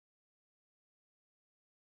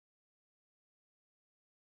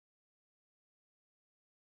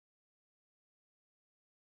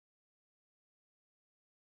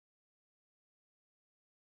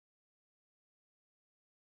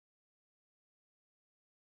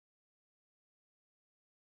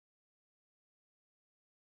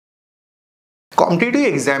Competitive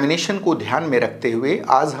examination को ध्यान में रखते हुए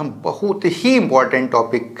आज हम बहुत ही इंपॉर्टेंट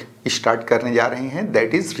टॉपिक स्टार्ट करने जा रहे हैं,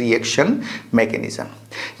 दैट इज रिएक्शन मैकेनिज्म।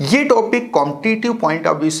 ये topic competitive point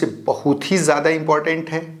of view से बहुत ही ज़्यादा इंपॉर्टेंट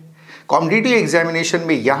है। कॉम्पिटिटिव एग्जामिनेशन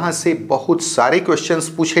में यहाँ से बहुत सारे क्वेश्चंस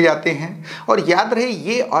पूछे जाते हैं और याद रहे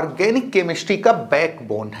ये ऑर्गेनिक केमिस्ट्री का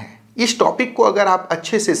बैकबोन है। इस टॉपिक को अगर आप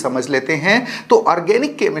अच्छे से समझ लेते हैं तो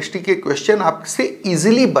ऑर्गेनिक केमिस्ट्री के क्वेश्चन आपसे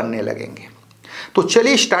इजीली बनने लगेंगे। तो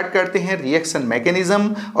चलिए स्टार्ट करते हैं रिएक्शन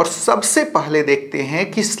मैकेनिज्म और सबसे पहले देखते हैं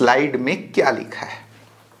कि स्लाइड में क्या लिखा है।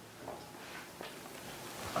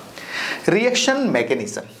 Reaction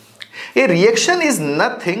mechanism, A reaction is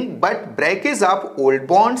nothing but breakage of old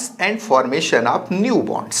bonds and formation of new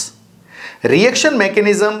bonds. Reaction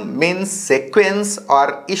mechanism means sequence or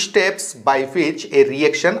steps by which a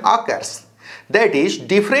reaction occurs. That is,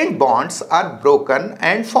 different bonds are broken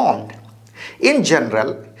and formed. In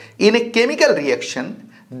general, in a chemical reaction,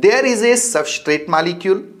 there is a substrate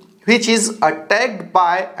molecule which is attacked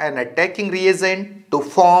by an attacking reagent to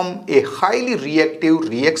form a highly reactive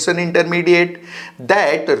reaction intermediate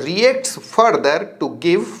that reacts further to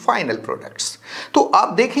give final products. तो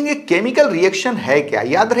आप देखेंगे chemical reaction है क्या।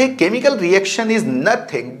 याद रहे chemical reaction is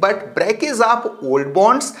nothing but breakage of old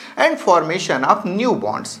bonds and formation of new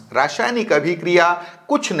bonds. रासायनिक अभिक्रिया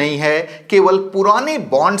कुछ नहीं है, केवल पुराने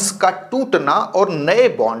बॉन्ड्स का टूटना और नए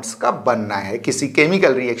बॉन्ड्स का बनना है। किसी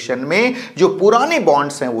केमिकल रिएक्शन में जो पुराने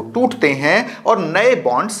बॉन्ड्स हैं वो टूटते हैं और नए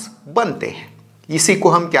बॉन्ड्स बनते हैं। इसी को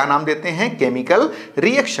हम क्या नाम देते हैं? केमिकल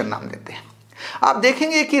रिएक्शन नाम देते हैं। आप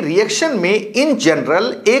देखेंगे कि रिएक्शन में इन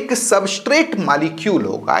जनरल एक सबस्ट्रेट मॉलिक्यूल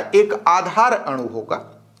होगा, एक आधार अणु होगा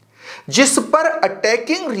जिस पर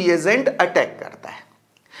अटैकिंग रिएजेंट अटैक करता है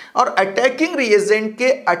और अटैकिंग रिएजेंट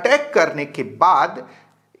के अटैक करने के बाद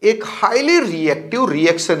एक हाईली रिएक्टिव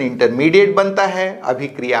रिएक्शन इंटरमीडिएट बनता है,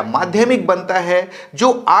 अभिक्रिया माध्यमिक बनता है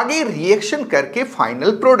जो आगे रिएक्शन करके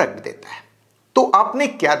फाइनल प्रोडक्ट देता है। तो आपने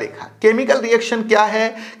क्या देखा? केमिकल रिएक्शन क्या है?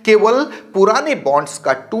 केवल पुराने बॉन्ड्स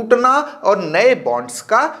का टूटना और नए बॉन्ड्स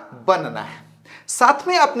का बनना है। साथ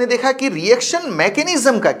में आपने देखा कि रिएक्शन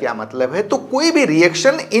मैकेनिज्म का क्या मतलब है। तो कोई भी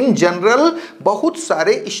रिएक्शन इन जनरल बहुत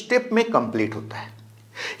सारे स्टेप में कंप्लीट होता है।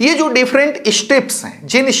 ये जो डिफरेंट स्टेप्स हैं,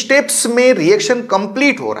 जिन स्टेप्स में रिएक्शन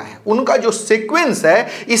कंप्लीट हो रहा है, उनका जो सीक्वेंस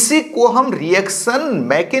है, इसी को हम रिएक्शन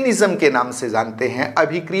मैकेनिज्म के नाम से जानते हैं,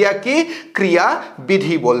 अभिक्रिया की क्रिया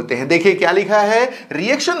विधि बोलते हैं। देखिए क्या लिखा है,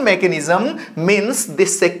 reaction mechanism means the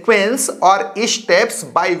sequence और steps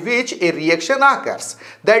by which A reaction occurs,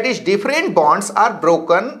 that is different bonds are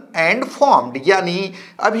broken and formed. यानी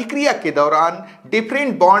अभिक्रिया के दौरान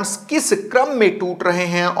डिफरेंट बॉन्ड्स किस क्रम में टूट रहे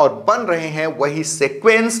हैं और बन रहे हैं, वही सीक्वेंस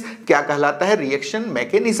क्या कहलाता है? रिएक्शन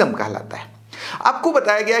मैकेनिज्म कहलाता है। आपको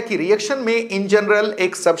बताया गया कि रिएक्शन में इन जनरल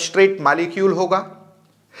एक सबस्ट्रेट मॉलिक्यूल होगा।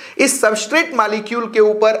 इस सबस्ट्रेट मॉलिक्यूल के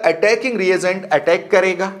ऊपर अटैकिंग रिएजेंट अटैक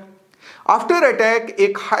करेगा। आफ्टर अटैक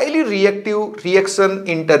एक हाईली रिएक्टिव रिएक्शन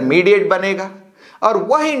इंटरमीडिएट बनेगा और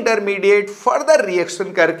वह इंटरमीडिएट फर्दर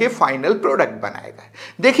रिएक्शन करके फाइनल प्रोडक्ट बनाएगा।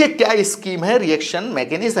 देखिए क्या स्कीम है रिएक्शन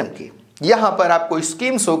मैकेनिज्म की। यहां पर आपको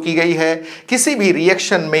स्कीम शो की गई है। किसी भी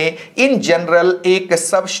रिएक्शन में इन जनरल एक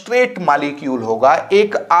सबस्ट्रेट मॉलिक्यूल होगा,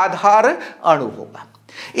 एक आधार अणु होगा।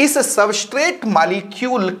 इस सबस्ट्रेट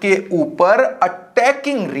मॉलिक्यूल के ऊपर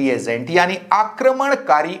अटैकिंग रिएजेंट यानी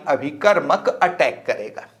आक्रमणकारी अभिकर्मक अटैक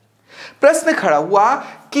करेगा। प्रश्न खड़ा हुआ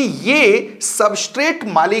कि ये सबस्ट्रेट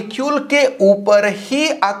मॉलिक्यूल के ऊपर ही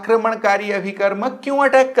आक्रमणकारी अभिकर्मक क्यों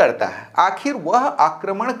अटैक करता है? आखिर वह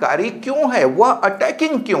आक्रमणकारी क्यों है, वह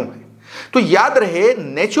अटैकिंग क्यों है? तो याद रहे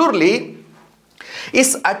नेचुरली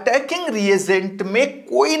इस अटैकिंग रिएजेंट में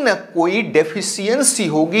कोई ना कोई डेफिशिएंसी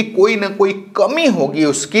होगी, कोई ना कोई कमी होगी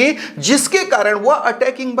उसकी, जिसके कारण वह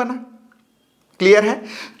अटैकिंग बना। क्लियर है?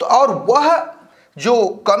 तो और वह जो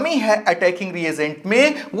कमी है अटैकिंग रिएजेंट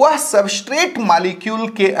में, वह सबस्ट्रेट मॉलिक्यूल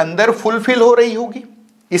के अंदर फुलफिल हो रही होगी,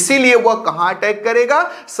 इसीलिए वह कहां अटैक करेगा?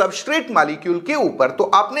 सबस्ट्रेट मॉलिक्यूल के ऊपर। तो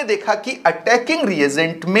आपने देखा कि अटैकिंग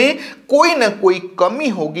रिएजेंट में कोई ना कोई कमी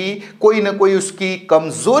होगी, कोई ना कोई उसकी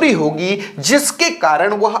कमजोरी होगी, जिसके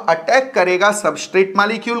कारण वह अटैक करेगा सबस्ट्रेट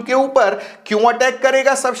मॉलिक्यूल के ऊपर। क्यों अटैक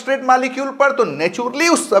करेगा सबस्ट्रेट मॉलिक्यूल पर? तो नेचुरली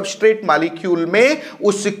उस सबस्ट्रेट मॉलिक्यूल में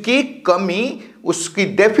उसकी कमी, उसकी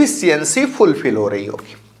डेफिशिएंसी फुलफिल हो रही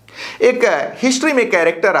होगी। एक हिस्ट्री में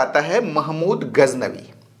कैरेक्टर आता है महमूद गजनवी।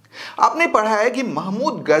 आपने पढ़ा है कि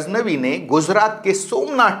महमूद गजनवी ने गुजरात के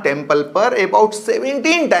सोमनाथ टेंपल पर अबाउट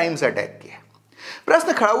 17 टाइम्स अटैक किया।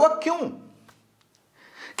 प्रश्न खड़ा हुआ क्यों?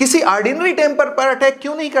 किसी ऑर्डिनरी टेंपल पर अटैक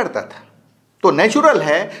क्यों नहीं करता था? तो नेचुरल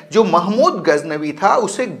है, जो महमूद गजनवी था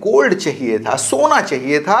उसे गोल्ड चाहिए था, सोना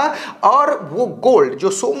चाहिए था, और वो गोल्ड जो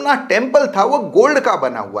सोमनाथ टेंपल था वो गोल्ड का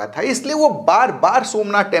बना हुआ था, इसलिए वो बार बार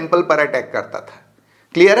सोमनाथ टेंपल पर अटैक करता था।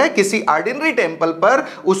 क्लियर है? किसी ऑर्डिनरी टेम्पल पर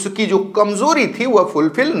उसकी जो कमजोरी थी वह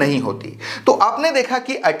फुलफिल नहीं होती। तो आपने देखा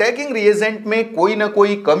कि अटैकिंग रिएजेंट में कोई ना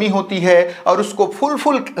कोई कमी होती है और उसको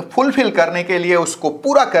फुलफिल करने के लिए, उसको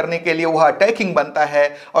पूरा करने के लिए वह अटैकिंग बनता है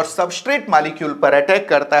और सबस्ट्रेट मॉलिक्यूल पर अटैक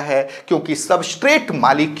करता है, क्योंकि सबस्ट्रेट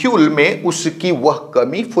मॉलिक्यूल में उसकी वह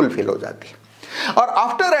कमी फुलफिल हो जाती है। और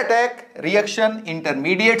आफ्टर अटैक रिएक्शन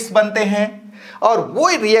इंटरमीडिएट्स बनते हैं और वो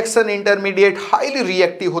रिएक्शन इंटरमीडिएट हाईली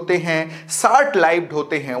रिएक्टिव होते हैं, शॉर्ट लाइव्ड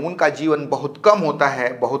होते हैं, उनका जीवन बहुत कम होता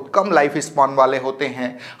है, बहुत कम लाइफ स्पॉन वाले होते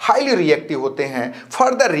हैं, हाईली रिएक्टिव होते हैं,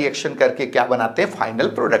 फर्दर रिएक्शन करके क्या बनाते हैं? फाइनल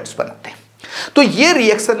प्रोडक्ट्स बनाते हैं। तो ये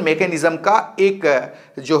रिएक्शन मैकेनिज्म का एक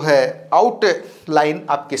जो है आउटलाइन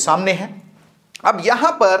आपके सामने है। अब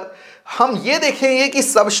यहां पर हम ये देखेंगे कि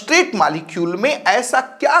सबस्ट्रेट मॉलिक्यूल में ऐसा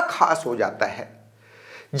क्या खास हो जाता है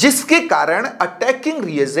जिसके कारण अटैकिंग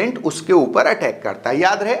रिएजेंट उसके ऊपर अटैक करता है।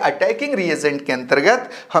 याद रहे, अटैकिंग रिएजेंट के अंतर्गत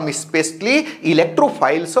हम स्पेशली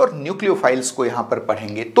इलेक्ट्रोफाइल्स और न्यूक्लियोफाइल्स को यहां पर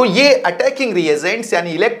पढ़ेंगे। तो ये अटैकिंग रिएजेंट्स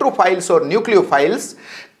यानी इलेक्ट्रोफाइल्स और न्यूक्लियोफाइल्स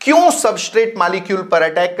क्यों सबस्ट्रेट मॉलिक्यूल पर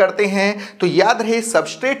अटैक करते हैं? तो याद रहे,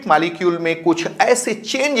 सबस्ट्रेट मॉलिक्यूल में कुछ ऐसे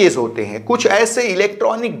चेंजेस होते हैं, कुछ ऐसे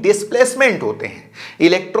इलेक्ट्रॉनिक डिस्प्लेसमेंट होते हैं,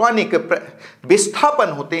 इलेक्ट्रॉनिक विस्थापन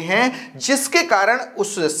होते हैं, जिसके कारण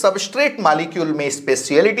उस सबस्ट्रेट मॉलिक्यूल में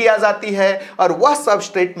स्पेशियलिटी आ जाती है और वह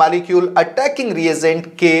सबस्ट्रेट मॉलिक्यूल अटैकिंग रिएजेंट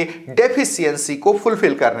के डेफिशिएंसी को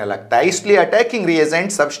फुलफिल करने लगता है। इसलिए अटैकिंग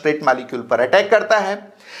रिएजेंट सबस्ट्रेट मॉलिक्यूल पर अटैक करता है।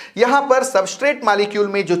 यहां पर सबस्ट्रेट मॉलिक्यूल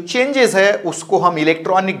में जो चेंजेस है उसको हम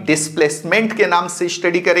इलेक्ट्रॉनिक डिस्प्लेसमेंट के नाम से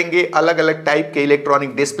स्टडी करेंगे। अलग अलग टाइप के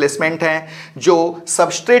इलेक्ट्रॉनिक डिस्प्लेसमेंट हैं जो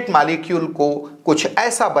सबस्ट्रेट मॉलिक्यूल को कुछ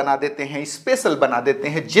ऐसा बना देते हैं, स्पेशल बना देते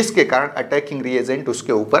हैं, जिसके कारण अटैकिंग रिएजेंट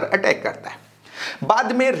उसके ऊपर अटैक करता है।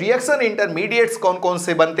 बाद में रिएक्शन इंटरमीडिएट्स कौन कौन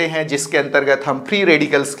से बनते हैं, जिसके अंतर्गत हम फ्री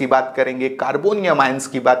रेडिकल्स की बात करेंगे, कार्बोनियम आयंस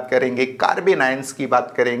की बात करेंगे, कार्बन आयंस की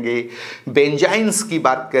बात करेंगे, बेंजाइंस की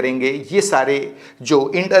बात करेंगे। ये सारे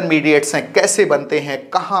जो इंटरमीडिएट्स हैं कैसे बनते हैं,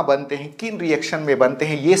 कहाँ बनते हैं, किन रिएक्शन में बनते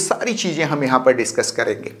हैं, ये सारी चीजें हम यहाँ पर डिस्कस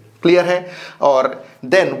करेंगे। क्लियर है? और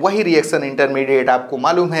देन वही रिएक्शन इंटरमीडिएट आपको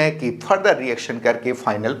मालूम है कि फर्दर रिएक्शन करके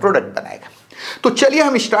फाइनल प्रोडक्ट बनाएगा। तो चलिए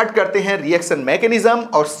हम स्टार्ट करते हैं रिएक्शन मैकेनिज्म।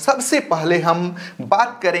 और सबसे पहले हम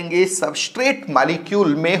बात करेंगे सबस्ट्रेट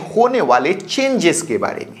मॉलिक्यूल में होने वाले चेंजेस के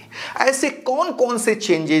बारे में। ऐसे कौन कौन से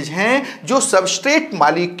चेंजेस हैं जो सबस्ट्रेट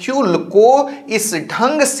मॉलिक्यूल को इस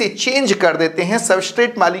ढंग से चेंज कर देते हैं,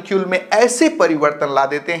 सबस्ट्रेट मॉलिक्यूल में ऐसे परिवर्तन ला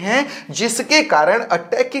देते हैं जिसके कारण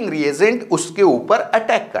अटैकिंग रिएजेंट उसके ऊपर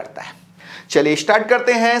अटैक करता है। चलिए स्टार्ट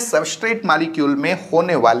करते हैं सबस्ट्रेट मॉलिक्यूल में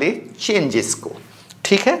होने वाले चेंजेस को।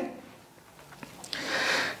 ठीक है?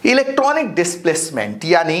 इलेक्ट्रॉनिक डिस्प्लेसमेंट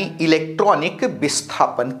यानी इलेक्ट्रॉनिक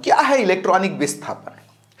विस्थापन। क्या है इलेक्ट्रॉनिक विस्थापन?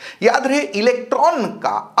 याद रहे, इलेक्ट्रॉन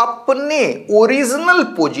का अपने ओरिजिनल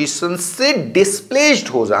पोजीशन से डिस्प्लेस्ड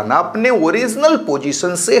हो जाना, अपने ओरिजिनल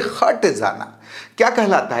पोजीशन से हट जाना, क्या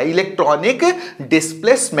कहलाता है? इलेक्ट्रॉनिक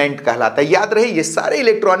डिस्प्लेसमेंट कहलाता है। याद रहे, ये सारे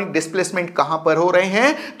इलेक्ट्रॉनिक डिस्प्लेसमेंट कहां पर हो रहे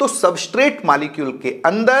हैं? तो सबस्ट्रेट मॉलिक्यूल के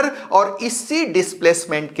अंदर। और इसी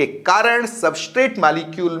डिस्प्लेसमेंट के कारण सबस्ट्रेट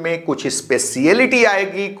मॉलिक्यूल में कुछ स्पेशियलिटी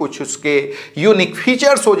आएगी, कुछ उसके यूनिक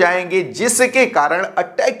फीचर्स हो जाएंगे, जिसके कारण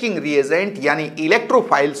अटैकिंग रिएजेंट यानी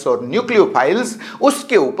इलेक्ट्रोफाइल्स और न्यूक्लियोफाइल्स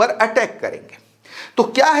उसके ऊपर अटैक करेंगे। तो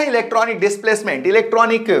क्या है इलेक्ट्रॉनिक डिस्प्लेसमेंट?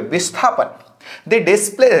 इलेक्ट्रॉनिक विस्थापन, the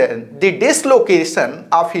dislocation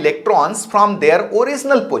of electrons from their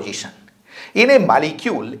original position in a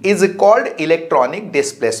molecule is called electronic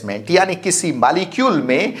displacement। यानी किसी मॉलिक्यूल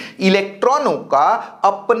में इलेक्ट्रॉनों का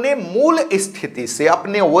अपने मूल स्थिति से,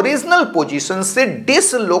 अपने ओरिजिनल पोजीशन से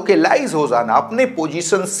डिसलोकेलाइज हो जाना, अपने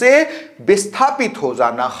पोजीशन से विस्थापित हो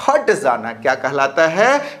जाना, हट जाना, क्या कहलाता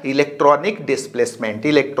है? इलेक्ट्रॉनिक डिस्प्लेसमेंट,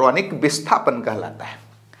 इलेक्ट्रॉनिक विस्थापन कहलाता है।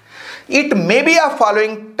 It may be of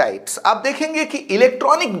following types. आप देखेंगे कि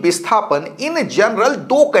इलेक्ट्रॉनिक विस्थापन इन जनरल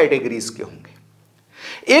दो कैटेगरीज के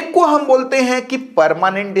होंगे। एक को हम बोलते हैं कि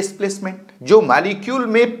परमानेंट डिस्प्लेसमेंट, जो मॉलिक्यूल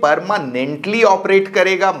में परमानेंटली ऑपरेट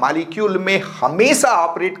करेगा, मॉलिक्यूल में हमेशा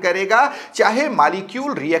ऑपरेट करेगा, चाहे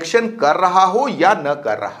मॉलिक्यूल रिएक्शन कर रहा हो या न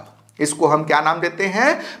कर रहा हो। इसको हम क्या नाम देते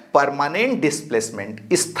हैं? परमानेंट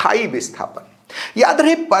डिस्प्लेसमेंट, स्थायी विस्थापन। याद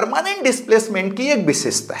रहे, परमानेंट डिस्प्लेसमेंट की एक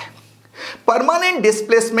विशेषता है, परमानेंट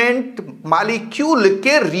डिस्प्लेसमेंट मॉलिक्यूल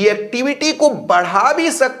के रिएक्टिविटी को बढ़ा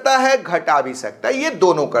भी सकता है, घटा भी सकता है। ये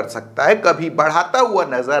दोनों कर सकता है, कभी बढ़ाता हुआ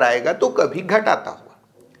नजर आएगा तो कभी घटाता हुआ।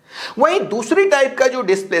 वहीं दूसरी टाइप का जो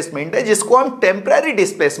डिस्प्लेसमेंट है जिसको हम टेम्पररी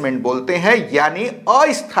डिस्प्लेसमेंट बोलते हैं यानी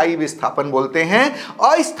अस्थायी विस्थापन बोलते हैं।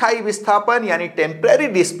 अस्थायी विस्थापन यानी टेम्पररी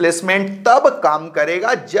डिस्प्लेसमेंट तब काम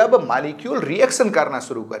करेगा जब मॉलिक्यूल रिएक्शन करना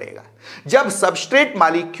शुरू करेगा। जब सबस्ट्रेट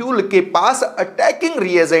मॉलिक्यूल के पास अटैकिंग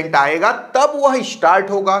रिएजेंट आएगा तब वह स्टार्ट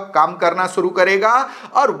होगा, काम करना शुरू करेगा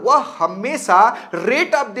और वह हमेशा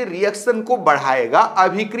रेट ऑफ द रिएक्शन को बढ़ाएगा,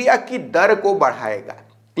 अभिक्रिया की दर को बढ़ाएगा।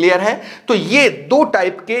 क्लियर है? तो ये दो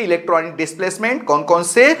टाइप के इलेक्ट्रॉनिक डिस्प्लेसमेंट कौन कौन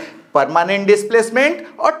से, परमानेंट डिस्प्लेसमेंट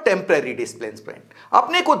और टेम्पररी डिस्प्लेसमेंट।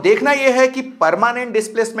 अपने को देखना यह है कि परमानेंट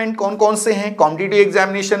डिस्प्लेसमेंट कौन कौन से हैं। कॉम्पिटिटिव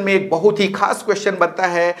एग्जामिनेशन में एक बहुत ही खास क्वेश्चन बनता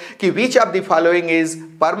है कि which of the following is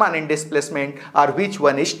permanent displacement और which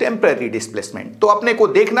one is temporary displacement. तो अपने को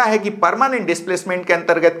देखना है कि परमानेंट डिस्प्लेसमेंट के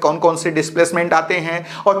अंतर्गत कौन कौन से डिस्प्लेसमेंट आते हैं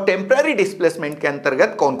और टेम्पररी डिस्प्लेसमेंट के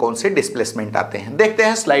अंतर्गत कौन कौन से डिस्प्लेसमेंट आते हैं। देखते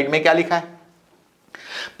हैं स्लाइड में क्या लिखा है।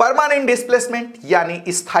 परमानेंट डिस्प्लेसमेंट यानी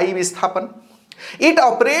स्थायी विस्थापन। It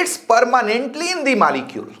operates permanently in the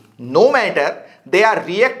molecule no matter they are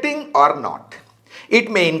reacting और नॉट। इट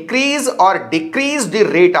में इंक्रीज और decrease the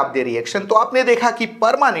rate of the reaction. तो आपने देखा कि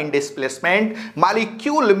परमानेंट डिस्प्लेसमेंट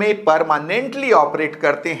मॉलिक्यूल में परमानेंटली ऑपरेट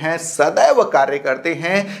करते हैं, सदैव कार्य करते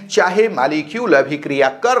हैं, चाहे मॉलिक्यूल अभिक्रिया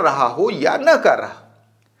कर रहा हो या न कर रहा।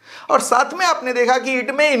 और साथ में आपने देखा कि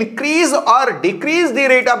इट में इंक्रीज और decrease the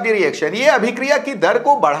rate of the reaction. ये अभिक्रिया की दर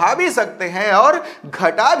को बढ़ा भी सकते हैं और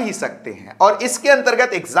घटा भी सकते हैं। और इसके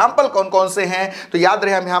अंतर्गत एग्जाम्पल कौन कौन से हैं तो याद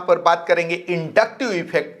रहे हम यहां पर बात करेंगे इंडक्टिव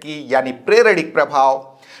इफेक्ट की यानी प्रेरणिक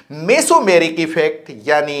प्रभाव, मेसोमेरिक इफेक्ट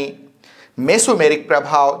यानी मेसोमेरिक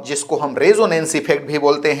प्रभाव जिसको हम रेजोनेंस इफेक्ट भी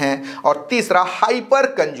बोलते हैं, और तीसरा हाइपर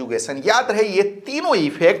कंजुगेशन। याद रहे ये तीनों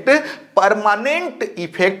इफेक्ट परमानेंट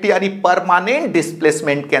इफेक्ट यानी परमानेंट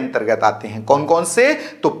डिस्प्लेसमेंट के अंतर्गत आते हैं। कौन कौन से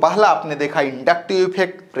तो पहला आपने देखा इंडक्टिव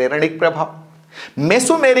इफेक्ट प्रेरणिक प्रभाव,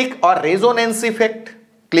 मेसोमेरिक और रेजोनेंस इफेक्ट,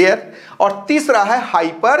 क्लियर, और तीसरा है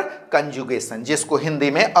हाइपर कंजुगेशन जिसको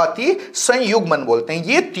हिंदी में अति संयुग्मन बोलते हैं।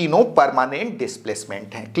 ये तीनों परमानेंट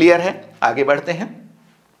डिस्प्लेसमेंट हैं। क्लियर है? आगे बढ़ते हैं।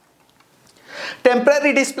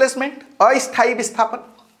 टेम्पररी डिस्प्लेसमेंट अस्थायी विस्थापन।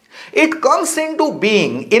 It comes into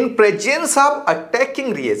being in presence of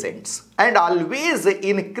attacking reagents and always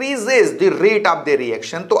increases the rate of the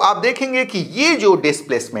reaction। तो आप देखेंगे कि ये जो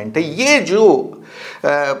डिस्प्लेसमेंट है, ये जो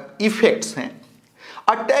इफेक्ट्स हैं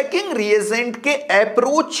अटैकिंग रिएजेंट के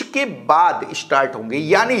अप्रोच के बाद स्टार्ट होंगे।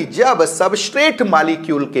 यानी जब सबस्ट्रेट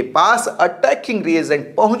मॉलिक्यूल के पास अटैकिंग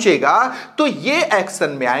रिएजेंट पहुंचेगा तो ये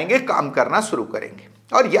एक्शन में आएंगे, काम करना शुरू करेंगे।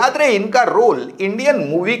 और याद रहे इनका रोल इंडियन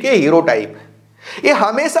मूवी के हीरो टाइप है। ये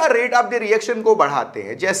हमेशा रेट ऑफ द रिएक्शन को बढ़ाते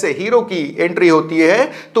हैं। जैसे हीरो की एंट्री होती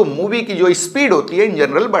है तो मूवी की जो स्पीड होती है इन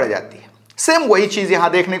जनरल बढ़ जाती है। सेम वही चीज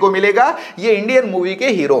यहां देखने को मिलेगा। ये इंडियन मूवी के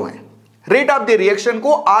हीरो हैं, रेट ऑफ द रिएक्शन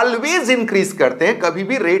को ऑलवेज इंक्रीज करते हैं, कभी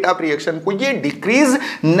भी रेट ऑफ रिएक्शन को ये डिक्रीज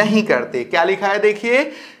नहीं करते। क्या लिखा है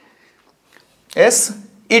देखिए, yes,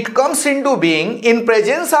 it comes into being in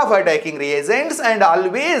presence of attacking reagents and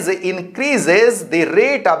always increases the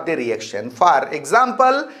rate of the reaction. For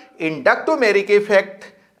example, inductomeric effect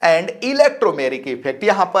and electromeric effect.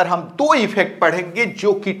 यहां पर हम दो इफेक्ट पढ़ेंगे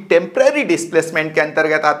जो कि टेम्पररी डिस्प्लेसमेंट के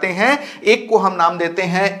अंतर्गत आते हैं। एक को हम नाम देते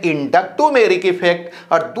हैं इंडक्टोमेरिक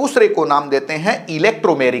इफेक्ट और दूसरे को नाम देते हैं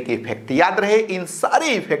इलेक्ट्रोमेरिक इफेक्ट। याद रहे इन सारे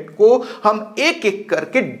इफेक्ट को हम एक एक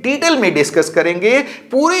करके डिटेल में डिस्कस करेंगे।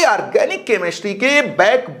 पूरी ऑर्गेनिक केमिस्ट्री के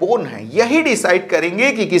बैकबोन है, यही डिसाइड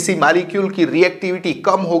करेंगे कि किसी मॉलिक्यूल की रिएक्टिविटी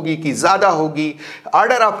कम होगी कि ज्यादा होगी,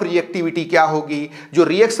 ऑर्डर ऑफ रिएक्टिविटी क्या होगी, जो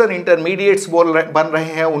रिएक्शन इंटरमीडिएट्स बन रहे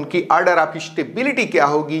हैं उनकी ऑर्डर ऑफ स्टेबिलिटी क्या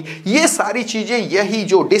होगी। ये सारी चीजें, यही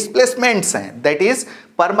जो डिस्प्लेसमेंट्स हैं दैट इज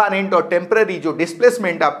परमानेंट और टेम्पररी जो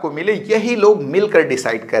डिस्प्लेसमेंट आपको मिले, यही लोग मिलकर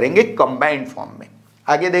डिसाइड करेंगे कंबाइंड फॉर्म में।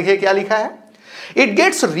 आगे देखिए क्या लिखा है, इट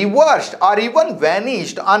गेट्स रिवर्स्ड और even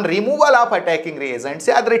vanished on removal of attacking reagents.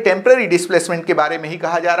 याद रहे टेम्पररी डिस्प्लेसमेंट के बारे में ही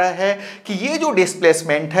कहा जा रहा है कि ये जो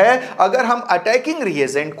डिस्प्लेसमेंट है अगर हम अटैकिंग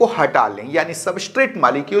रिएजेंट को हटा लें यानी सबस्ट्रेट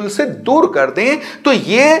मॉलिक्यूल से दूर कर दें तो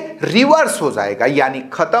ये रिवर्स हो जाएगा यानी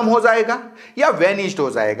खत्म हो जाएगा या वैनिश्ड हो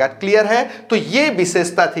जाएगा। क्लियर है? तो ये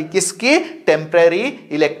विशेषता थी किसकी, टेम्पररी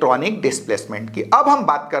इलेक्ट्रॉनिक डिस्प्लेसमेंट की। अब हम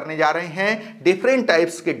बात करने जा रहे हैं डिफरेंट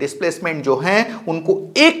टाइप्स के डिस्प्लेसमेंट जो हैं उनको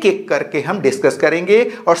एक एक करके हम डिस्कस करेंगे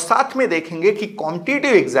और साथ में देखेंगे कि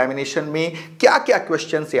कॉम्पिटिटिव एग्जामिनेशन में क्या क्या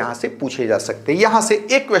क्वेश्चंस यहां से पूछे जा सकते हैं। यहां से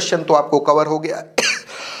एक क्वेश्चन तो आपको कवर हो गया।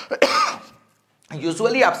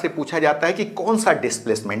 यूजुअली आपसे पूछा जाता है कि कौन सा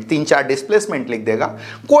डिस्प्लेसमेंट, 3-4 डिस्प्लेसमेंट लिख देगा,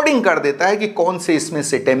 कोडिंग कर देता है कि कौन से इसमें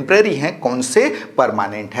से टेम्पररी हैं, कौन से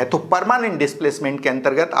परमानेंट है। तो परमानेंट डिस्प्लेसमेंट के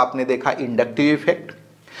अंतर्गत आपने देखा इंडक्टिव इफेक्ट,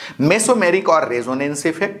 मेसोमेरिक और रेजोनेंस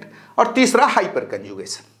इफेक्ट और तीसरा हाइपर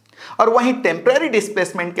कंजुगेशन। और वहीं टेम्पररी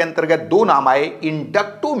डिस्प्लेसमेंट के अंतर्गत दो नाम आए,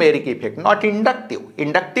 inductomeric effect, not inductive,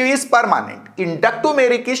 inductive is permanent,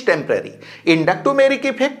 inductomeric is temporary, inductomeric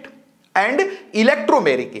effect and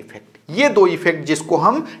electromeric effect, ये दो इफेक्ट जिसको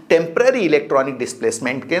हम टेम्पररी इलेक्ट्रॉनिक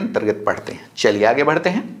डिस्प्लेसमेंट के अंतर्गत पढ़ते हैं। चलिए आगे बढ़ते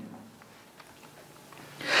हैं।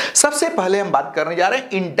 सबसे पहले हम बात करने जा रहे हैं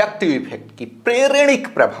इंडक्टिव इफेक्ट की, प्रेरणिक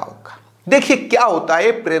प्रभाव का। देखिए क्या होता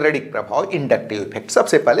है प्रेरणिक प्रभाव, इंडक्टिव इफेक्ट।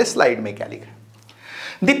 सबसे पहले स्लाइड में क्या लिखा है,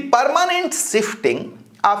 the permanent shifting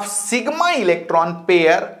of sigma electron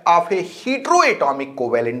pair of A heteroatomic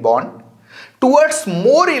covalent bond towards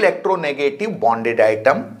more electronegative bonded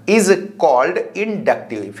atom is called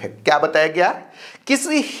inductive effect। क्या बताया गया,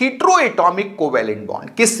 किसी heteroatomic covalent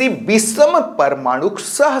bond, किसी विषम परमाणुक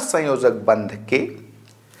सह संयोजक बंध के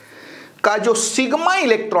का जो सिग्मा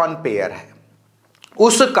इलेक्ट्रॉन पेयर है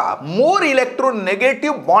उसका मोर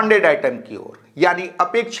इलेक्ट्रोनेगेटिव बॉन्डेड आइटम की ओर, यानी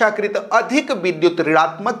अपेक्षाकृत अधिक विद्युत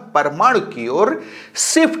ऋणात्मक परमाणु की ओर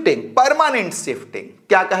शिफ्टिंग, परमानेंट शिफ्टिंग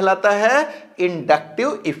क्या कहलाता है,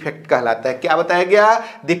 इंडक्टिव इफेक्ट कहलाता है। क्या बताया गया,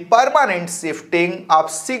 the permanent shifting of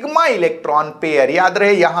sigma electron pair, याद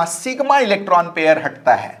रहे यहां सिग्मा इलेक्ट्रॉन पेयर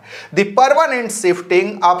हटता है, the permanent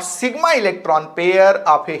shifting of sigma electron pair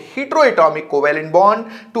of A heteroatomic covalent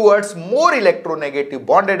bond towards more electronegative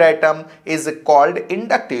bonded atom is called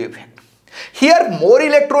inductive effect। Here more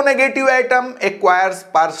electronegative atom acquires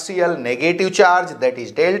partial negative charge, that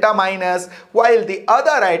is delta minus, while the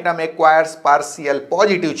other atom acquires partial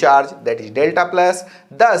positive charge, that is delta plus,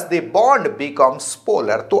 thus the bond becomes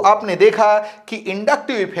polar। तो आपने देखा कि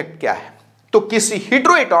inductive effect क्या है, तो किसी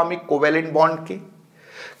heteroatomic covalent bond के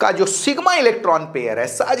का जो सिग्मा इलेक्ट्रॉन पेयर है,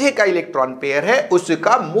 साझे का इलेक्ट्रॉन पेयर है,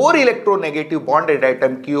 उसका मोर इलेक्ट्रोनेगेटिव बॉन्डेड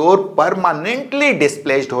आइटम की ओर परमानेंटली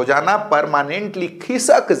डिस्प्लेस्ड हो जाना, परमानेंटली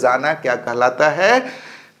खिसक जाना क्या कहलाता है,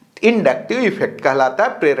 इंडक्टिव इफेक्ट कहलाता है,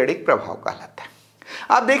 प्रेरणिक प्रभाव कहलाता है।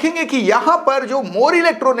 आप देखेंगे कि यहां पर जो मोर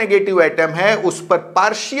इलेक्ट्रोनेगेटिव आइटम है उस पर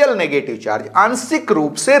पार्शियल नेगेटिव चार्ज, आंशिक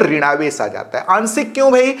रूप से ऋणावेश आ जाता है। आंशिक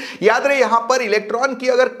क्यों भाई, याद रहे यहां पर इलेक्ट्रॉन की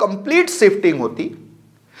अगर कंप्लीट शिफ्टिंग होती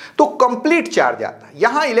तो कंप्लीट चार्ज आता है,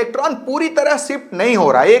 यहां इलेक्ट्रॉन पूरी तरह शिफ्ट नहीं हो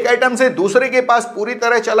रहा है, एक एटम से दूसरे के पास पूरी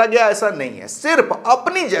तरह चला गया ऐसा नहीं है, सिर्फ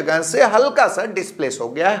अपनी जगह से हल्का सा डिस्प्लेस हो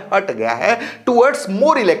गया है, हट गया है towards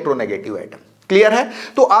more electronegative item. Clear है,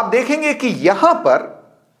 तो आप देखेंगे कि यहां पर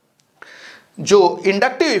जो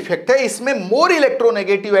इंडक्टिव इफेक्ट है इसमें मोर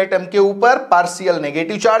इलेक्ट्रोनेगेटिव आइटम के ऊपर पार्शियल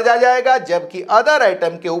नेगेटिव चार्ज आ जाएगा, जबकि अदर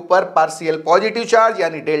आइटम के ऊपर पार्शियल पॉजिटिव चार्ज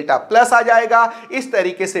यानी डेल्टा प्लस आ जाएगा। इस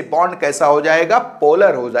तरीके से बॉन्ड कैसा हो जाएगा,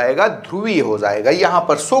 पोलर हो जाएगा, ध्रुवीय हो जाएगा। यहां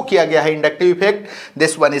पर शो किया गया है inductive effect,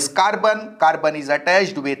 this one is carbon, carbon is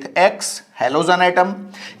attached with x halogen atom.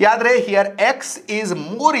 याद रहे here X is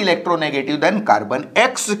more electronegative than carbon,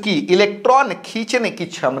 X की इलेक्ट्रॉन खींचने की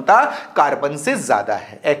क्षमता कार्बन से ज्यादा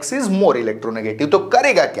है, X इज मोर इलेक्ट्रोनेगेटिव। तो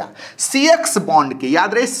करेगा क्या, CX बॉन्ड के,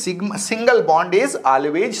 याद रहे single bond is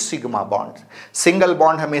always sigma bond, single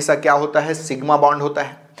bond हमेशा क्या होता है, सिग्मा बॉन्ड होता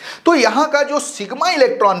है। तो यहां का जो सिग्मा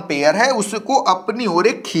इलेक्ट्रॉन पेयर है उसको अपनी ओर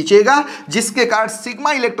खींचेगा, जिसके कारण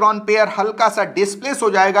सिग्मा इलेक्ट्रॉन पेयर हल्का सा डिस्प्लेस हो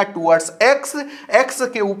जाएगा टुवर्ड्स एक्स, एक्स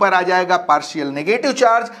के ऊपर आ जाएगा पार्शियल नेगेटिव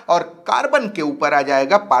चार्ज और कार्बन के ऊपर आ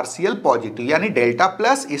जाएगा पार्शियल पॉजिटिव यानी डेल्टा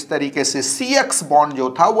प्लस। इस तरीके से CX बॉन्ड जो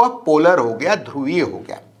था वह पोलर हो गया, ध्रुवीय हो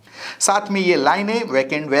गया। साथ में ये लाइनें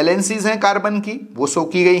वैकेंट वैलेंसीज हैं कार्बन की, वो शो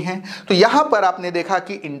की गई हैं। तो यहां पर आपने देखा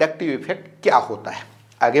कि इंडक्टिव इफेक्ट क्या होता है।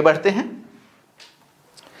 आगे बढ़ते हैं।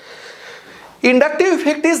 Inductive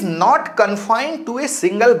effect is not confined to a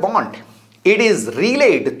single bond. It is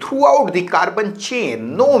relayed throughout the carbon chain,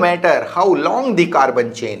 no matter how long the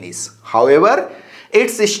carbon chain is. However,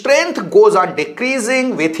 its strength goes on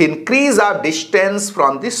decreasing with increase of distance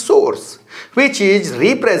from the source, which is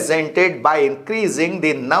represented by increasing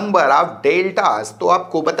the number of deltas। तो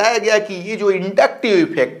आपको बताया गया कि ये जो inductive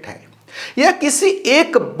effect है यह किसी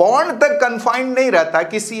एक बॉन्ड तक कन्फाइंड नहीं रहता,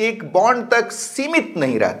 किसी एक बॉन्ड तक सीमित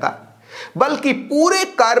नहीं रहता, बल्कि पूरे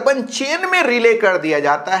कार्बन चेन में रिले कर दिया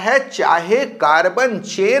जाता है, चाहे कार्बन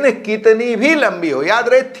चेन कितनी भी लंबी हो। याद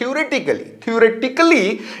रहे theoretically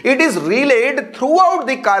it is relayed through out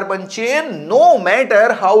the carbon chain no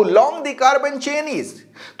matter how long the carbon chain is.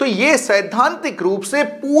 तो ये सैद्धांतिक रूप से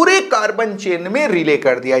पूरे कार्बन चेन में रिले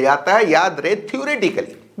कर दिया जाता है, याद रहे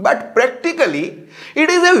theoretically. But practically it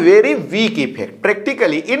is a very weak effect.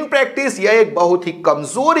 Practically in practice यह एक बहुत ही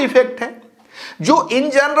कमजोर इफेक्ट है जो इन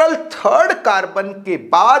जनरल थर्ड कार्बन के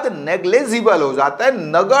बाद नेग्लेजिबल हो जाता है,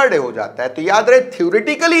 नगण्य हो जाता है। तो याद रहे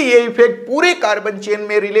थ्योरेटिकली ये इफेक्ट पूरे कार्बन चेन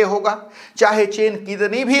में रिले होगा, चाहे चेन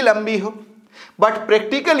कितनी भी लंबी हो, बट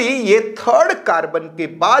प्रैक्टिकली ये थर्ड कार्बन के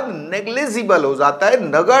बाद नेग्लेजिबल हो जाता है,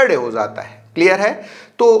 नगण्य हो जाता है। क्लियर है,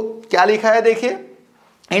 तो क्या लिखा है देखिए,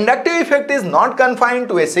 Inductive effect is not confined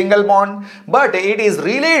to a single bond, but it is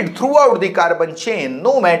relayed throughout the carbon chain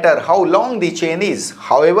no matter how long the chain is.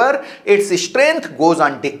 However, its strength goes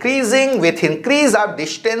on decreasing with increase of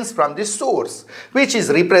distance from the source, which is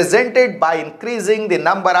represented by increasing the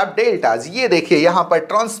number of deltas. ये देखिए यहाँ पर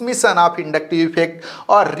transmission of inductive effect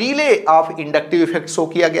और relay of inductive effect show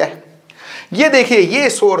किया गया है। ये देखिए ये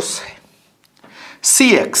सोर्स है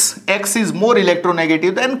CX, X is more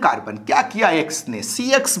electronegative than carbon. क्या किया X ने?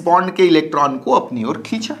 CX बॉन्ड के इलेक्ट्रॉन को अपनी ओर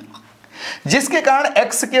खींचा, जिसके कारण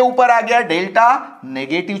X के ऊपर आ गया delta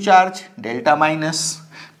negative charge, delta minus,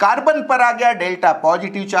 carbon पर आ गया delta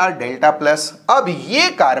positive charge, delta plus. अब ये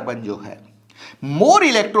कार्बन जो है मोर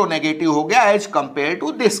इलेक्ट्रोनेगेटिव हो गया as compare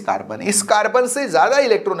to this carbon. इस कार्बन से ज्यादा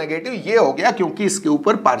इलेक्ट्रोनेगेटिव ये हो गया क्योंकि इसके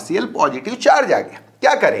ऊपर पार्शियल पॉजिटिव चार्ज आ गया।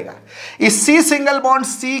 क्या करेगा? इस C सिंगल बॉन्ड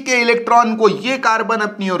C के इलेक्ट्रॉन को ये कार्बन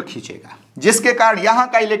अपनी ओर खींचेगा, जिसके कारण यहां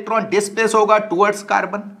का इलेक्ट्रॉन डिस्प्लेस होगा टुवर्ड्स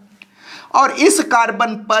कार्बन, और इस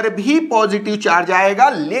कार्बन पर भी पॉजिटिव चार्ज आएगा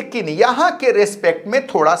लेकिन यहां के रेस्पेक्ट में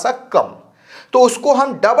थोड़ा सा कम, तो उसको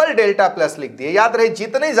हम डबल डेल्टा प्लस लिख दिए। याद रहे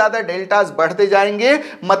जितने ज्यादा डेल्टास बढ़ते जाएंगे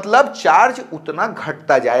मतलब चार्ज उतना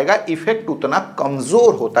घटता जाएगा, इफेक्ट उतना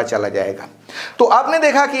कमजोर होता चला जाएगा। तो आपने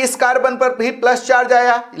देखा कि इस कार्बन पर भी प्लस चार्ज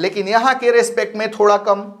आया लेकिन यहां के रेस्पेक्ट में थोड़ा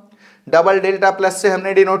कम, डबल डेल्टा प्लस से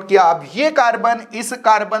हमने डिनोट किया। अब ये कार्बन इस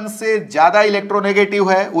कार्बन से ज्यादा इलेक्ट्रोनेगेटिव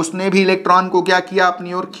है, उसने भी इलेक्ट्रॉन को क्या किया?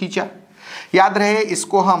 अपनी ओर खींचा। याद रहे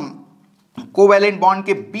इसको हम कोवैलेंट बॉन्ड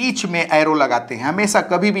के बीच में एरो लगाते हैं, हमेशा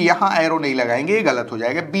कभी भी यहां एरो नहीं लगाएंगे, ये गलत हो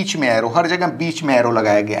जाएगा। बीच में एरो, हर जगह बीच में एरो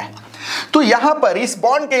लगाया गया है। तो यहां पर इस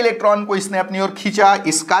बॉन्ड के इलेक्ट्रॉन को इसने अपनी ओर खींचा,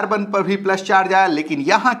 इस कार्बन पर भी प्लस चार्ज आया लेकिन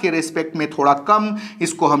यहां के रेस्पेक्ट में थोड़ा कम,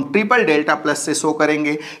 इसको हम ट्रिपल डेल्टा प्लस से शो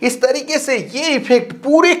करेंगे। इस तरीके से ये इफेक्ट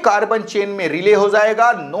पूरे कार्बन चेन में रिले हो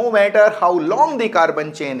जाएगा no matter how long the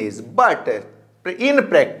carbon chain is, but in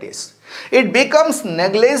practice it becomes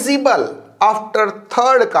negligible after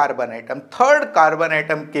third carbon atom. Third carbon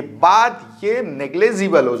atom के बाद ये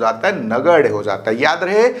नेग्लिजिबल हो जाता है, नगण्य हो जाता है। याद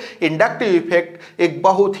रहे इंडक्टिव इफेक्ट एक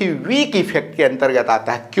बहुत ही वीक इफेक्ट के अंतर्गत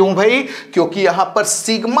आता है। क्यों भाई? क्योंकि यहां पर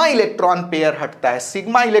सिग्मा इलेक्ट्रॉन पेयर हटता है।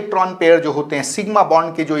 सिग्मा इलेक्ट्रॉन पेयर जो होते हैं, सिग्मा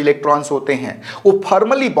बॉन्ड के जो इलेक्ट्रॉन्स होते हैं वो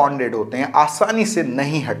फॉर्मली बॉन्डेड होते हैं, आसानी से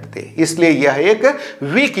नहीं हटते, इसलिए यह एक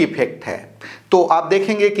वीक इफेक्ट है। तो आप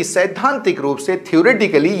देखेंगे कि सैद्धांतिक रूप से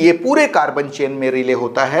थ्योरेटिकली ये पूरे कार्बन चेन में रिले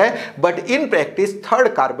होता है, but in practice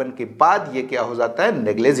third carbon के बाद ये क्या हो जाता है?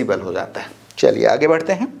 नेग्लिजिबल हो जाता है। चलिए आगे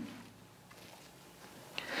बढ़ते हैं।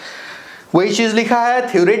 वही चीज लिखा है,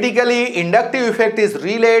 theoretically inductive effect is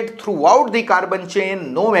relayed through out the carbon chain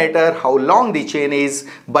no matter how long the chain is,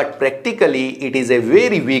 but practically it is a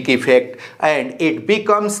very weak effect and it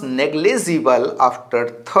becomes negligible after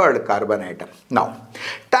third carbon atom. Now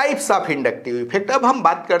types of inductive effect. अब हम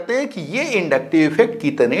बात करते हैं कि ये inductive effect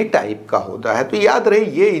कितने type का होता है। तो याद रहे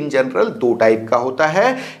ये इन जनरल दो टाइप का होता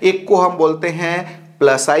है, एक को हम बोलते हैं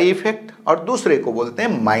प्लस आई इफेक्ट और दूसरे को बोलते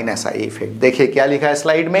हैं माइनस आई इफेक्ट। देखिए क्या लिखा है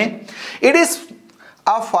स्लाइड में, it is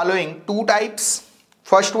of following two types.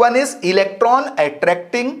 First one is electron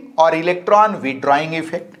attracting और electron withdrawing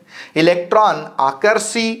effect. Electron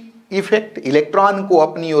Aakarshi effect, electron को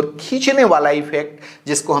अपनी ओर खींचने वाला इफेक्ट,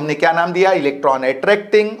 जिसको हमने क्या नाम दिया? इलेक्ट्रॉन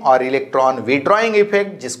अट्रैक्टिंग, और इलेक्ट्रॉन विड्रॉइंग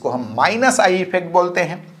इफेक्ट जिसको हम माइनस आई इफेक्ट बोलते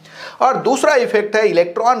हैं। और दूसरा इफेक्ट है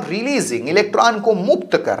इलेक्ट्रॉन रिलीजिंग, इलेक्ट्रॉन को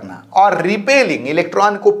मुक्त करना, और रिपेलिंग,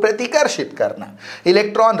 इलेक्ट्रॉन को प्रतिकर्षित करना।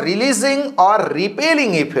 इलेक्ट्रॉन रिलीजिंग और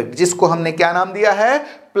रिपेलिंग इफेक्ट जिसको हमने क्या नाम दिया है?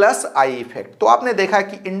 Plus I effect. तो आपने देखा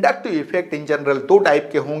कि इंडक्टिव इफेक्ट इन जनरल दो टाइप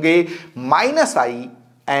के होंगे, minus I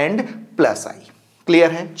and plus I.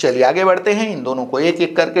 Clear है? चलिए आगे बढ़ते हैं, इन दोनों को एक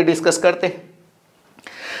एक करके डिस्कस करते हैं।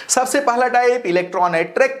 सबसे पहला टाइप इलेक्ट्रॉन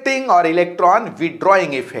अट्रैक्टिंग और electron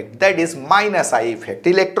withdrawing effect, that is minus I effect,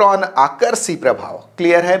 electron Aakarshi प्रभाव।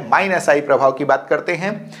 क्लियर है? माइनस आई प्रभाव की बात करते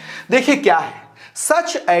हैं। देखिए क्या है,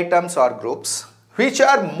 सच एटम्स और groups which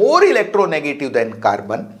are more electronegative than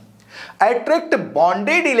carbon attract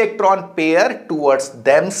bonded electron pair towards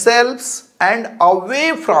themselves and away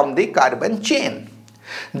from the carbon chain.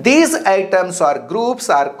 These atoms or groups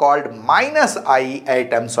are called minus I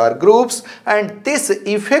atoms or groups and this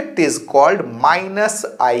effect is called minus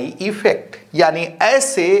I effect. यानी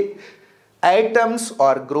ऐसे atoms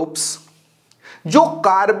और groups जो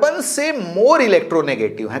carbon से more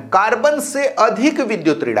electronegative हैं, carbon से अधिक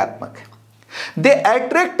विद्युत ऋणात्मक है, they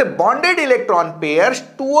attract bonded electron pairs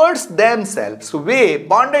towards themselves. Way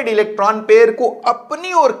bonded electron pair को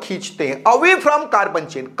अपनी ओर खींचते हैं, away from carbon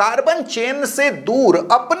chain, carbon chain से दूर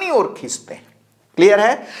अपनी ओर खींचते हैं। क्लियर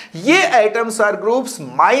है? ये एटम्स और ग्रुप्स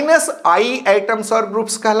माइनस आई एटम्स और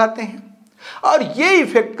ग्रुप्स कहलाते हैं। और ये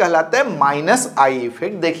इफेक्ट कहलाता है माइनस आई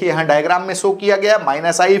इफेक्ट। देखिए यहां डायग्राम में शो किया गया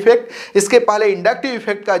माइनस आई इफेक्ट। इसके पहले इंडक्टिव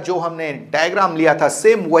इफेक्ट का जो हमने डायग्राम लिया था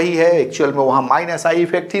सेम वही है, एक्चुअल में वहां minus I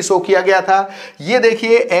effect he show किया गया था। ये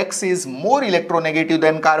देखिए X is more electronegative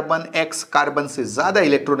than carbon, X carbon से ज्यादा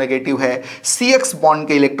इलेक्ट्रोनेगेटिव है। CX बॉन्ड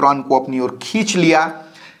के इलेक्ट्रॉन को अपनी ओर खींच लिया,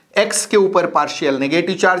 X के ऊपर पार्शियल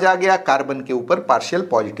नेगेटिव चार्ज आ गया, कार्बन के ऊपर पार्शियल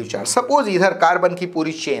पॉजिटिव चार्ज। सपोज इधर कार्बन की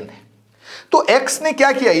पूरी चेन है, तो X ने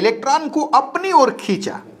क्या किया, इलेक्ट्रॉन को अपनी ओर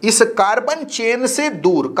खींचा, इस कार्बन चेन से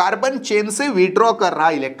दूर, कार्बन चेन से विड्रॉ कर रहा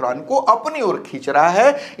इलेक्ट्रॉन को अपनी ओर खींच रहा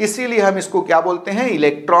है, इसीलिए हम इसको क्या बोलते हैं,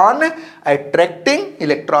 इलेक्ट्रॉन अट्रैक्टिंग।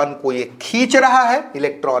 इलेक्ट्रॉन को ये खींच रहा है,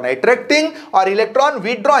 इलेक्ट्रॉन अट्रैक्टिंग, और इलेक्ट्रॉन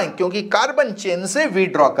विड्रॉइंग, क्योंकि कार्बन चेन से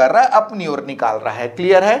विड्रॉ कर रहा है, अपनी ओर निकाल रहा है।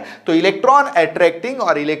 क्लियर है? तो इलेक्ट्रॉन अट्रैक्टिंग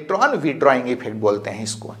और इलेक्ट्रॉन विड्रॉइंग इफेक्ट बोलते हैं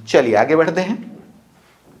इसको। चलिए आगे बढ़ते हैं।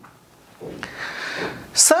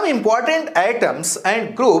 Some important atoms and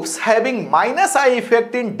groups having minus I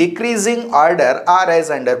effect in decreasing order are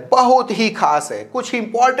as under। बहुत ही खास है, कुछ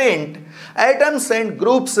इंपॉर्टेंट एटम्स एंड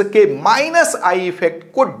ग्रुप्स के माइनस आई इफेक्ट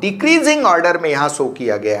को डिक्रीजिंग ऑर्डर में यहां शो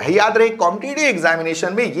किया गया है। याद रहे कॉम्पिटिटिव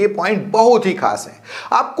एग्जामिनेशन में ये पॉइंट बहुत ही खास है।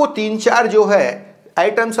 आपको 3-4 जो है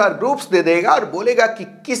आइटम्स और ग्रुप्स दे देगा और बोलेगा कि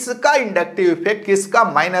किसका इंडक्टिव इफेक्ट, किसका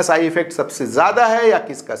माइनस आई इफेक्ट सबसे ज्यादा है या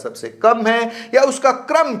किसका सबसे कम है या उसका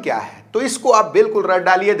क्रम क्या है। तो इसको आप बिल्कुल रट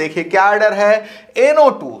डालिए। देखिए क्या ऑर्डर है,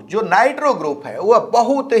 NO2 जो नाइट्रो ग्रुप है वह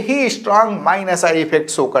बहुत ही strong minus I effect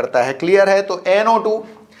show करता है। क्लियर है? तो NO2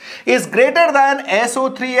 is greater than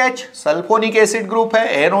SO3H, sulphonic acid group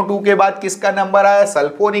है। NO2 के बाद किसका नंबर आया,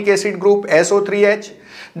 sulphonic acid group SO3H।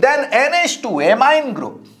 Then NH2 amine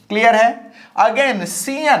group. Clear है? अगेन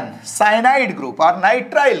CN साइनाइड ग्रुप और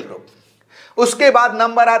नाइट्राइल ग्रुप। उसके बाद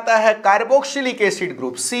नंबर आता है carboxylic acid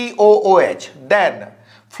group COOH। Then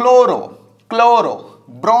फ्लोरो, chloro,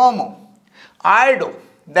 bromo, iodo,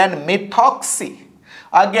 then methoxy,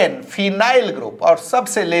 again phenyl group और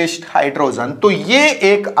सबसे लेस्ट हाइड्रोजन। तो ये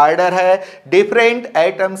एक ऑर्डर है डिफरेंट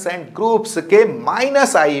एटम्स एंड ग्रुप्स के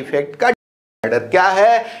माइनस आई इफेक्ट का। ऑर्डर क्या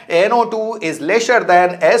है, NO2 is lesser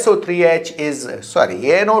than SO3H is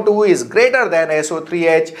NO2 is greater than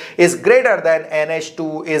SO3H is greater than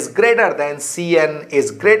NH2 is greater than CN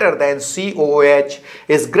is greater than COOH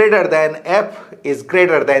is greater than F is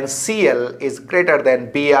greater than Cl is greater than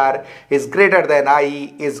Br is greater than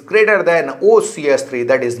I is greater than OCS3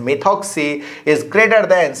 that is methoxy is greater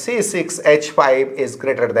than C6H5 is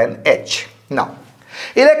greater than H। Now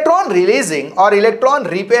electron releasing और electron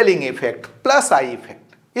repelling effect plus I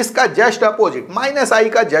effect, इसका just opposite, minus आई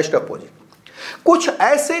का just opposite. कुछ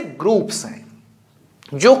ऐसे groups हैं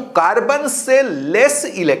जो carbon से less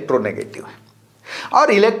electronegative है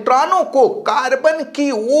और इलेक्ट्रॉनों को कार्बन की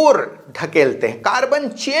ओर ढकेलते हैं, कार्बन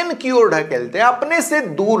चेन की ओर ढकेलते हैं, अपने से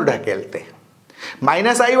दूर ढकेलते हैं।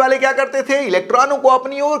 माइनस आई वाले क्या करते थे, इलेक्ट्रॉनों को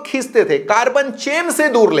अपनी ओर खींचते थे, कार्बन चेन से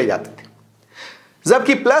दूर ले जाते थे।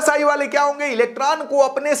 जबकि प्लस आई वाले क्या होंगे, इलेक्ट्रॉन को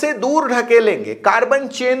अपने से दूर ढकेलेंगे, कार्बन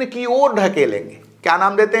चेन की ओर ढकेलेंगे। क्या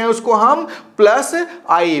नाम देते हैं उसको हम, प्लस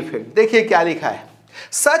आई इफेक्ट। देखिए क्या लिखा है,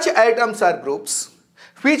 सच atoms are groups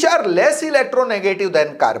which are less electronegative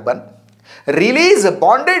than carbon release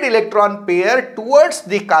bonded electron pair towards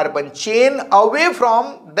the carbon chain away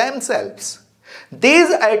from themselves. These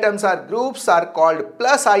atoms or groups are called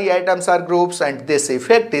plus I atoms or groups and this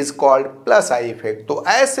effect is called plus I effect। तो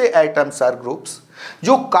ऐसे atoms or groups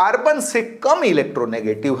जो carbon से कम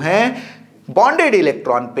electronegative हैं, bonded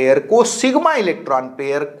electron pair को, sigma electron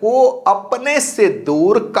pair को अपने से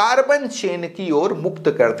दूर कार्बन चेन की ओर मुक्त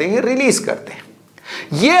करते हैं, रिलीज करते हैं।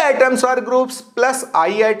 ये आइटम्स और ग्रुप्स प्लस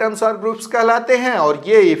आई आइटम्स और ग्रुप्स कहलाते हैं और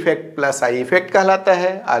ये इफेक्ट प्लस आई इफेक्ट कहलाता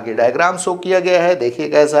है। आगे डायग्राम शो किया गया है, देखिए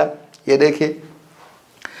कैसा, ये देखिए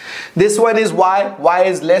this one is Y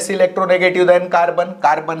is less electronegative than carbon,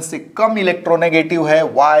 carbon से कम इलेक्ट्रोनेगेटिव है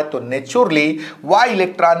Y, तो नेचुरली Y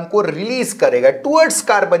इलेक्ट्रॉन को रिलीज करेगा टुवर्ड्स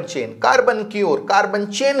कार्बन चेन, कार्बन की ओर, कार्बन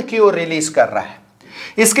चेन की ओर रिलीज कर रहा है।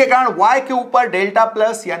 इसके कारण Y के ऊपर डेल्टा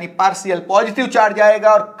प्लस यानी पार्शियल पॉजिटिव चार्ज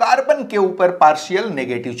आएगा और कार्बन के ऊपर पार्शियल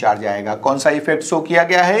नेगेटिव चार्ज आएगा। कौन सा इफेक्ट शो किया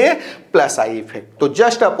गया है, प्लस आई इफेक्ट। तो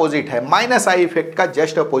जस्ट अपोजिट है, माइनस आई इफेक्ट का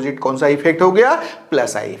जस्ट अपोजिट कौन सा इफेक्ट हो गया,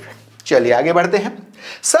 प्लस आई इफेक्ट। चलिए आगे बढ़ते हैं।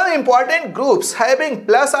 Some important groups having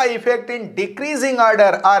plus I effect in decreasing order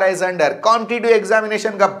are as under। Competitive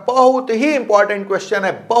examination का बहुत ही इंपॉर्टेंट क्वेश्चन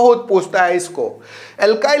है, बहुत पूछता है इसको।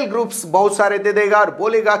 एल्काइल ग्रुप्स बहुत सारे दे देगा और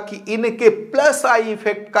बोलेगा कि इनके प्लस आई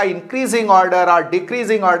इफेक्ट का इंक्रीजिंग ऑर्डर और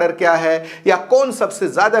डिक्रीजिंग ऑर्डर क्या है, या कौन सबसे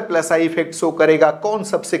ज्यादा प्लस आई इफेक्ट शो करेगा, कौन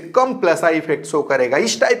सबसे कम प्लस आई इफेक्ट शो करेगा।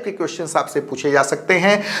 इस टाइप के क्वेश्चंस आपसे पूछे जा सकते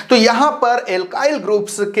हैं। तो यहां पर एल्काइल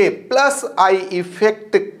ग्रुप्स के प्लस आई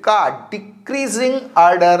इफेक्ट का डिक्रीजिंग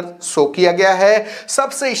आर्डर शो किया गया है।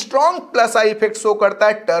 सबसे strong plus I effect show करता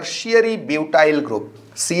है tertiary butyl group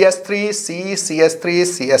CH3 CH3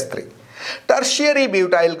 CH3। Tertiary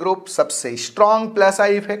butyl group सबसे strong plus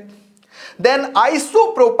I effect. Then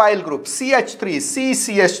isopropyl group CH3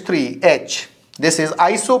 CCH3H, this is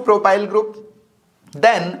isopropyl group.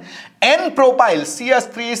 Then N propyl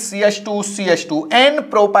CH3 CH2 CH2 N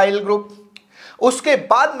propyl group. उसके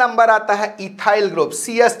बाद number आता है ethyl group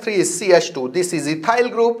CH3 CH2, this is ethyl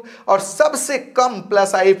group. और सबसे कम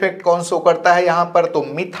plus I effect कौन show करता है यहां पर, तो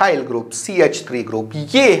मिथाइल ग्रुप CH3 ग्रुप।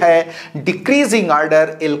 ये है डिक्रीजिंग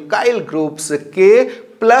आर्डर एल्काइल ग्रुप्स के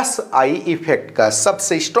प्लस आई इफेक्ट का।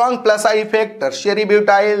 सबसे strong plus I effect tertiary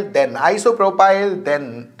butyl, then isopropyl,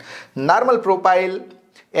 then normal propyl,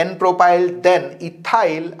 N propyl, then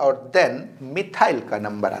ethyl और देन मिथाइल का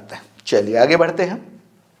नंबर आता है। चलिए आगे बढ़ते हैं।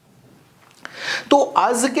 तो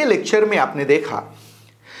आज के लेक्चर में आपने देखा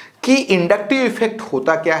कि इंडक्टिव इफेक्ट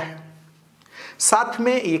होता क्या है, साथ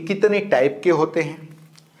में ये कितने टाइप के होते हैं,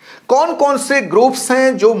 कौन कौन से ग्रुप्स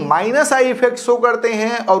हैं जो माइनस आई इफेक्ट शो करते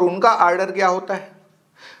हैं और उनका आर्डर क्या होता है,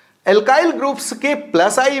 एल्काइल ग्रुप्स के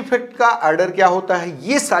प्लस आई इफेक्ट का आर्डर क्या होता है।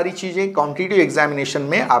 ये सारी चीजें कॉम्पिटिटिव एग्जामिनेशन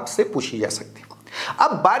में आपसे पूछी जा सकती है।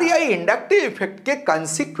 अब बारी आई इंडक्टिव इफेक्ट के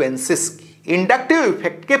कॉन्सिक्वेंसेस की। इंडक्टिव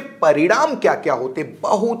इफेक्ट के परिणाम क्या क्या होते,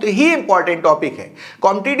 बहुत ही इंपॉर्टेंट टॉपिक है,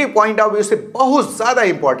 कॉम्पिटिटिव पॉइंट ऑफ व्यू से बहुत ज्यादा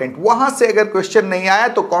इंपॉर्टेंट। वहां से अगर क्वेश्चन नहीं आया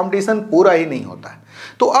तो कंपटीशन पूरा ही नहीं होता है।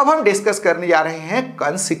 तो अब हम डिस्कस करने जा रहे हैं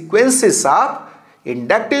कॉन्सिक्वेंसेस ऑफ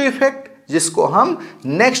इंडक्टिव इफेक्ट, जिसको हम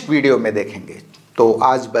नेक्स्ट वीडियो में देखेंगे। तो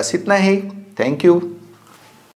आज बस इतना ही। Thank you.